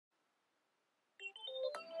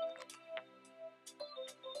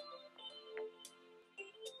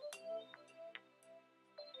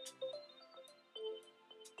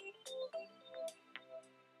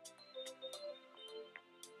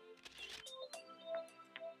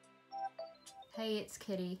Hey, it's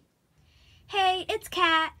Kitty. Hey, it's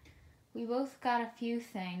Kat. We both got a few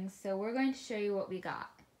things, so we're going to show you what we got.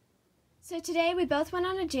 So today we both went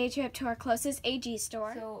on a day trip to our closest AG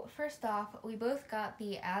store. So first off, we both got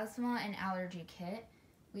the asthma and allergy kit.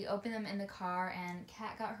 We opened them in the car, and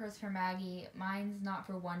Kat got hers for Maggie. Mine's not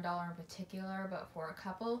for $1 in particular, but for a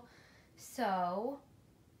couple. So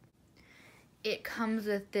it comes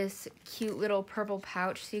with this cute little purple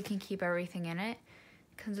pouch so you can keep everything in it.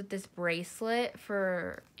 It comes with this bracelet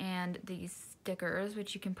and these stickers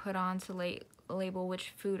which you can put on to label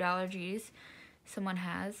which food allergies someone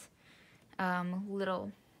has.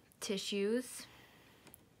 Little tissues,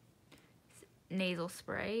 nasal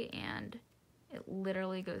spray, and it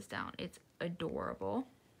literally goes down. It's adorable.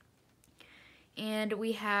 And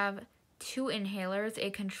we have two inhalers,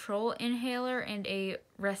 a control inhaler and a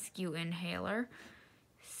rescue inhaler.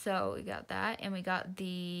 So we got that, and we got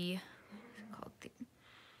the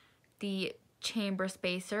chamber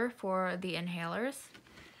spacer for the inhalers,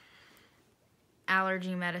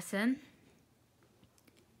 allergy medicine,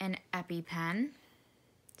 an EpiPen,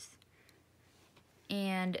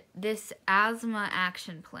 and this asthma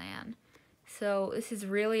action plan. So this is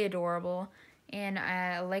really adorable, and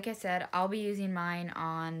like I said, I'll be using mine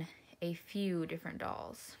on a few different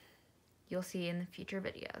dolls. You'll see in the future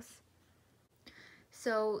videos.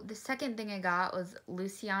 So the second thing I got was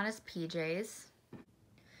Luciana's PJs.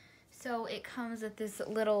 So it comes with this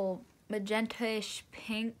little magenta-ish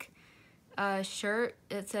pink shirt.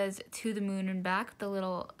 It says "To the Moon and Back," the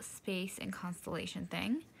little space and constellation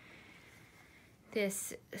thing.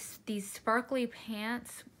 These sparkly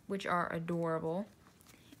pants, which are adorable,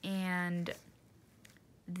 and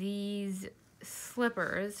these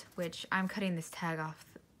slippers, which I'm cutting this tag off,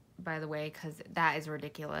 by the way, because that is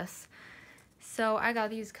ridiculous. So I got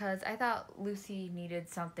these because I thought Lucy needed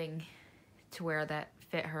something to wear that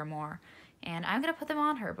fit her more, and I'm gonna put them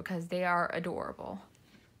on her because they are adorable.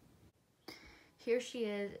 Here she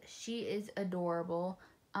is. She is adorable.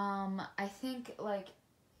 I think like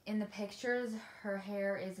in the pictures her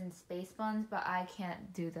hair is in space buns, but I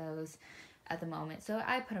can't do those at the moment, so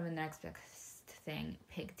I put them in the next best thing,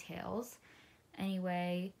 pigtails.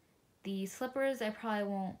 Anyway, the slippers I probably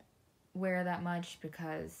won't wear that much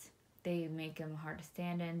because they make them hard to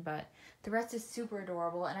stand in, but the rest is super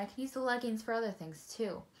adorable, and I can use the leggings for other things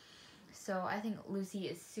too. So I think Lucy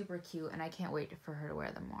is super cute, and I can't wait for her to wear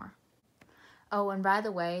them more. Oh, and by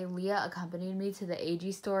the way, Leah accompanied me to the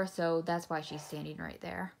AG store, so that's why she's standing right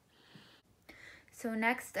there. So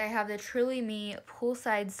next I have the Truly Me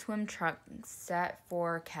poolside swim trunk set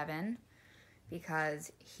for Kevin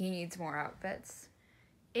because he needs more outfits.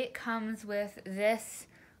 It comes with this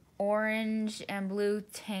orange and blue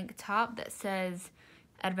tank top that says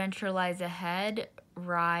 "Adventure Lies Ahead,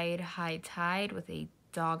 Ride High Tide," with a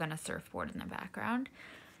dog on a surfboard in the background.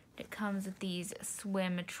 It comes with these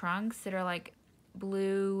swim trunks that are like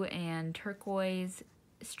blue and turquoise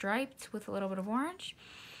striped with a little bit of orange.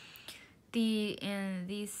 And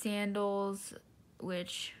these sandals,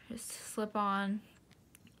 which just slip on,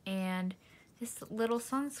 and this little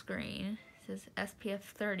sunscreen. It says SPF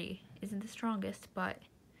 30. Isn't the strongest, but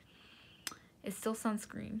it's still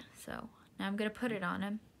sunscreen. So now I'm gonna put it on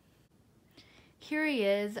him. Here he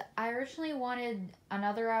is. I originally wanted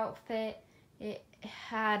another outfit. It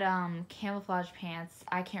had camouflage pants.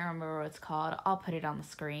 I can't remember what it's called. I'll put it on the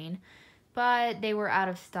screen. But they were out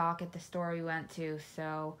of stock at the store we went to,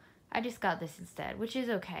 so I just got this instead, which is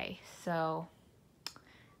okay. So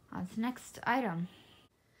on to the next item.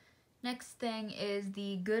 Next thing is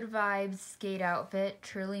the Good Vibes skate outfit,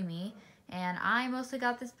 Truly Me, and I mostly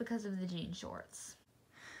got this because of the jean shorts.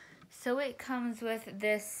 So it comes with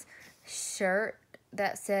this shirt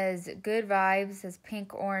that says Good Vibes, says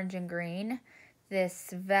pink, orange, and green.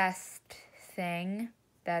 This vest thing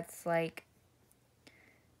that's like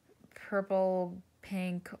purple,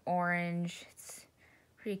 pink, orange. It's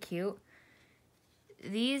pretty cute.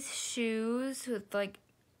 These shoes with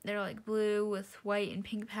they're like blue with white and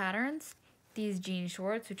pink patterns. These jean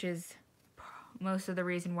shorts, which is most of the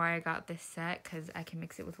reason why I got this set, because I can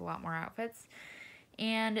mix it with a lot more outfits.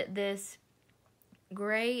 And this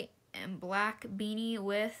gray and black beanie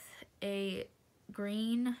with a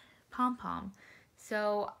green pom-pom.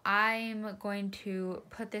 So I'm going to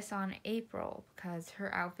put this on April because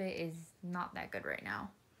her outfit is not that good right now.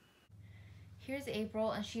 Here's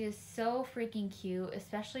April, and she is so freaking cute,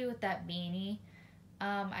 especially with that beanie.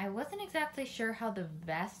 I wasn't exactly sure how the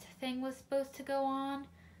vest thing was supposed to go on,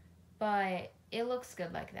 but it looks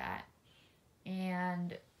good like that.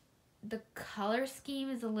 And the color scheme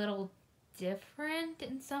is a little different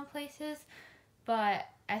in some places, but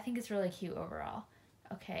I think it's really cute overall.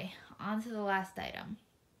 Okay, on to the last item.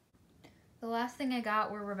 The last thing I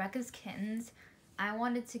got were Rebecca's kittens. I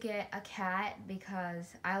wanted to get a cat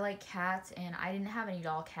because I like cats and I didn't have any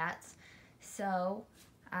doll cats. So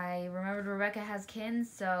I remembered Rebecca has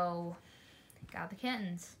kittens, so got the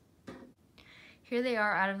kittens. Here they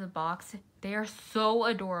are out of the box. They are so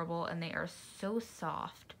adorable and they are so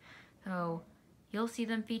soft. So you'll see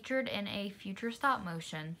them featured in a future stop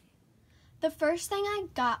motion. The first thing I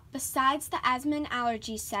got, besides the asthma and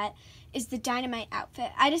allergy set, is the Dynamite outfit.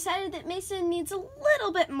 I decided that Mason needs a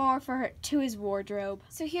little bit more to his wardrobe.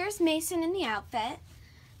 So here's Mason in the outfit.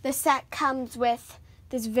 The set comes with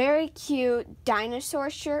this very cute dinosaur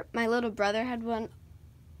shirt. My little brother had one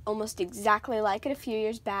almost exactly like it a few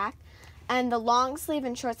years back. And the long sleeve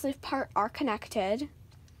and short sleeve part are connected. It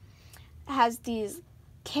has these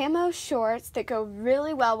camo shorts that go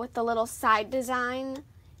really well with the little side design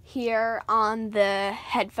here on the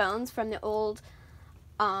headphones from the old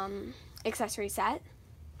accessory set.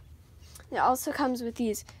 It also comes with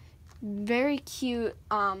these very cute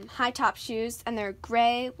high top shoes, and they're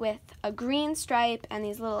gray with a green stripe and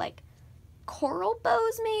these little like coral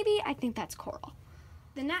bows maybe. I think that's coral.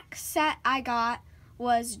 The next set I got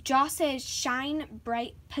was Joss's Shine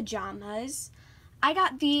Bright pajamas. I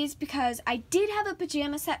got these because I did have a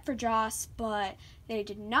pajama set for Joss, but they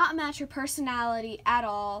did not match her personality at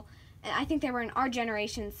all. And I think they were an Our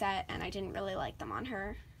Generation set, and I didn't really like them on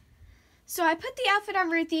her. So I put the outfit on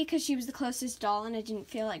Ruthie because she was the closest doll, and I didn't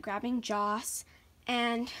feel like grabbing Joss.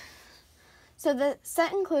 And so the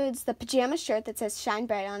set includes the pajama shirt that says Shine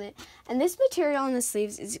Bright on it. And this material on the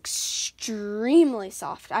sleeves is extremely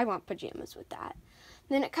soft. I want pajamas with that.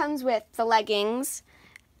 Then it comes with the leggings,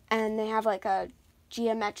 and they have like a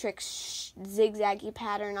geometric zigzaggy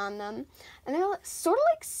pattern on them, and they're sort of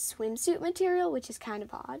like swimsuit material, which is kind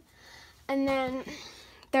of odd. And then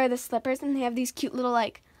there are the slippers, and they have these cute little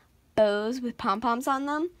like bows with pom-poms on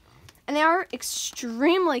them, and they are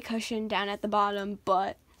extremely cushioned down at the bottom,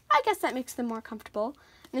 but I guess that makes them more comfortable.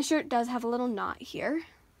 And the shirt does have a little knot here.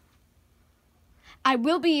 I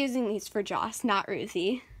will be using these for Joss, not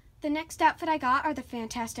Ruthie. The next outfit I got are the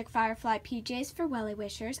Fantastic Firefly PJs for Wellie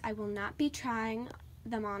Wishers. I will not be trying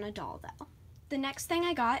them on a doll, though. The next thing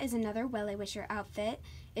I got is another Wellie Wisher outfit.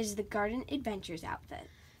 It is the Garden Adventures outfit.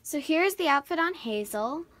 So here's the outfit on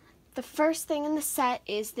Hazel. The first thing in the set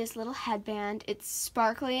is this little headband. It's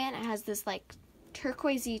sparkly and it has this like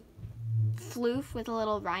turquoisey floof with a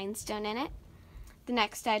little rhinestone in it. The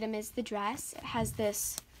next item is the dress. It has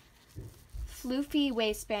this floofy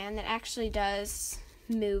waistband that actually does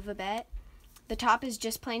move a bit. The top is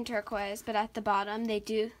just plain turquoise, but at the bottom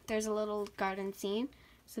there's a little garden scene.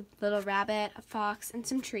 It's a little rabbit, a fox, and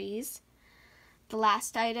some trees. The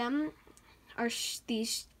last item are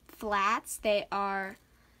these flats. They are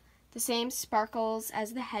the same sparkles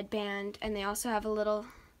as the headband, and they also have a little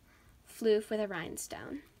floof with a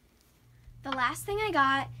rhinestone. The last thing I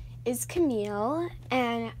got is Camille,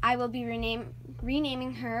 and I will be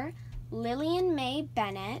renaming her Lillian May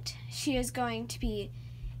Bennett. She is going to be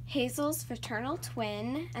Hazel's fraternal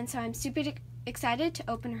twin, and so I'm super excited to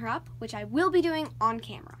open her up, which I will be doing on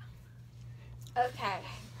camera. Okay,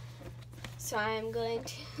 so I'm going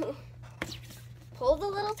to pull the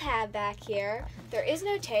little tab back here. There is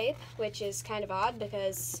no tape, which is kind of odd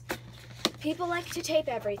because people like to tape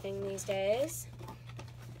everything these days.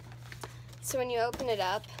 So when you open it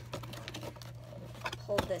up,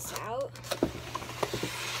 pull this out.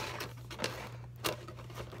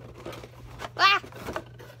 Ah!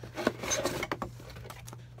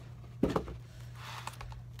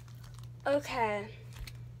 Okay,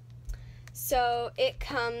 so it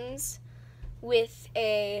comes with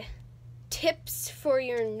a tips for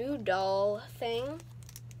your new doll thing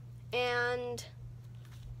and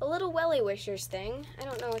a little Wellie Wishers thing. I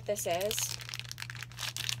don't know what this is.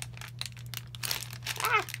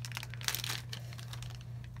 Ah!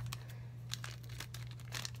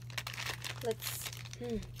 Let's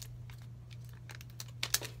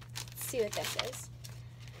see what this is.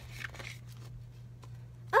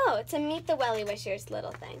 Oh, it's a Meet the Wellie Wishers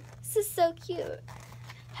little thing. This is so cute.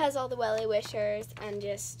 Has all the Wellie Wishers and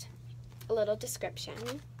just a little description.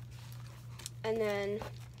 And then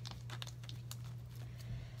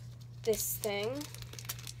this thing.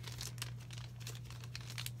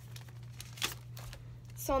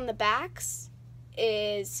 So on the backs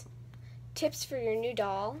is tips for your new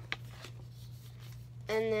doll.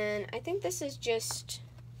 And then I think this is just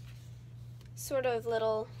sort of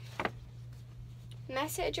little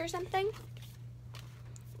message or something.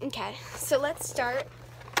 Okay, so let's start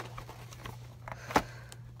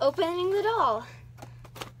opening the doll.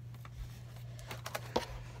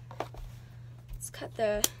 Let's cut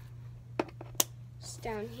the just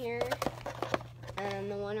down here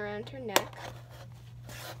and the one around her neck.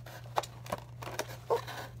 Oh,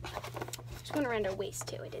 there's one around her waist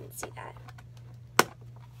too. I didn't see that.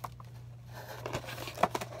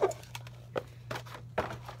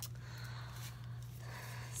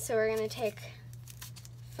 So we're gonna take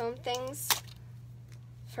foam things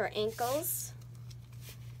for ankles.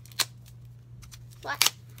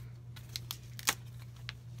 What?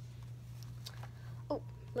 Oh,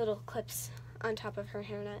 little clips on top of her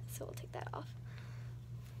hairnet, so we'll take that off.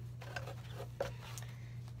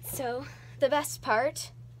 So the best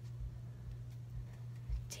part,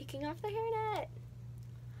 taking off the hairnet.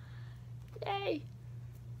 Yay!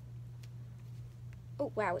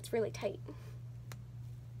 Oh wow, it's really tight.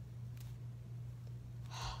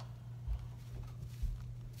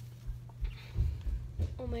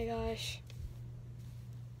 Oh my gosh.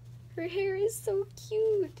 Her hair is so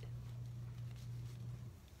cute.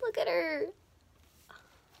 Look at her.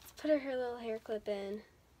 Let's put her little hair clip in. I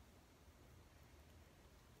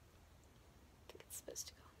think it's supposed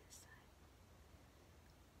to go on this side.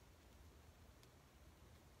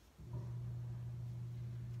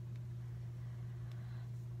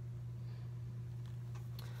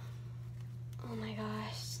 Oh my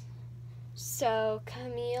gosh. So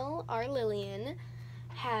Camille, our Lillian,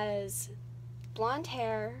 has blonde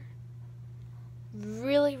hair,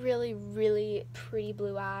 really, really, really pretty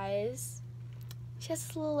blue eyes. She has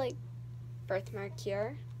this little, like, birthmark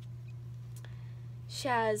here. She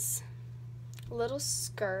has a little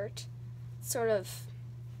skirt, sort of,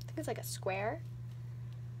 I think it's like a square.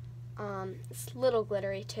 It's a little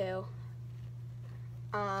glittery, too.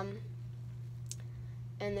 And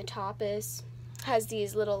the top has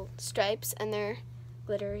these little stripes, and they're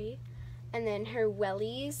glittery. And then her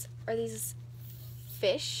wellies are these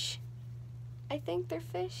fish. I think they're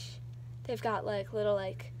fish. They've got like little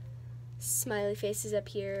like smiley faces up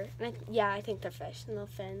here. And I think they're fish and little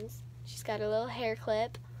fins. She's got a little hair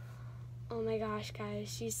clip. Oh my gosh, guys,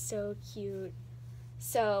 she's so cute.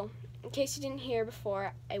 So, in case you didn't hear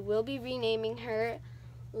before, I will be renaming her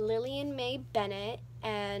Lillian Mae Bennett,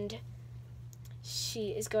 and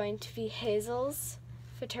she is going to be Hazel's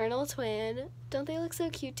fraternal twin. Don't they look so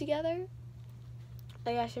cute together? Oh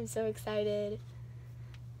my gosh, I'm so excited.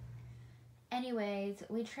 Anyways,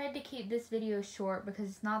 we tried to keep this video short because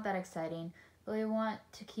it's not that exciting, but we want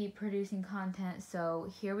to keep producing content,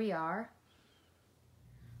 so here we are.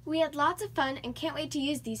 We had lots of fun and can't wait to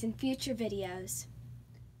use these in future videos.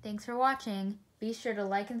 Thanks for watching. Be sure to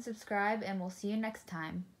like and subscribe, and we'll see you next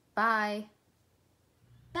time. Bye!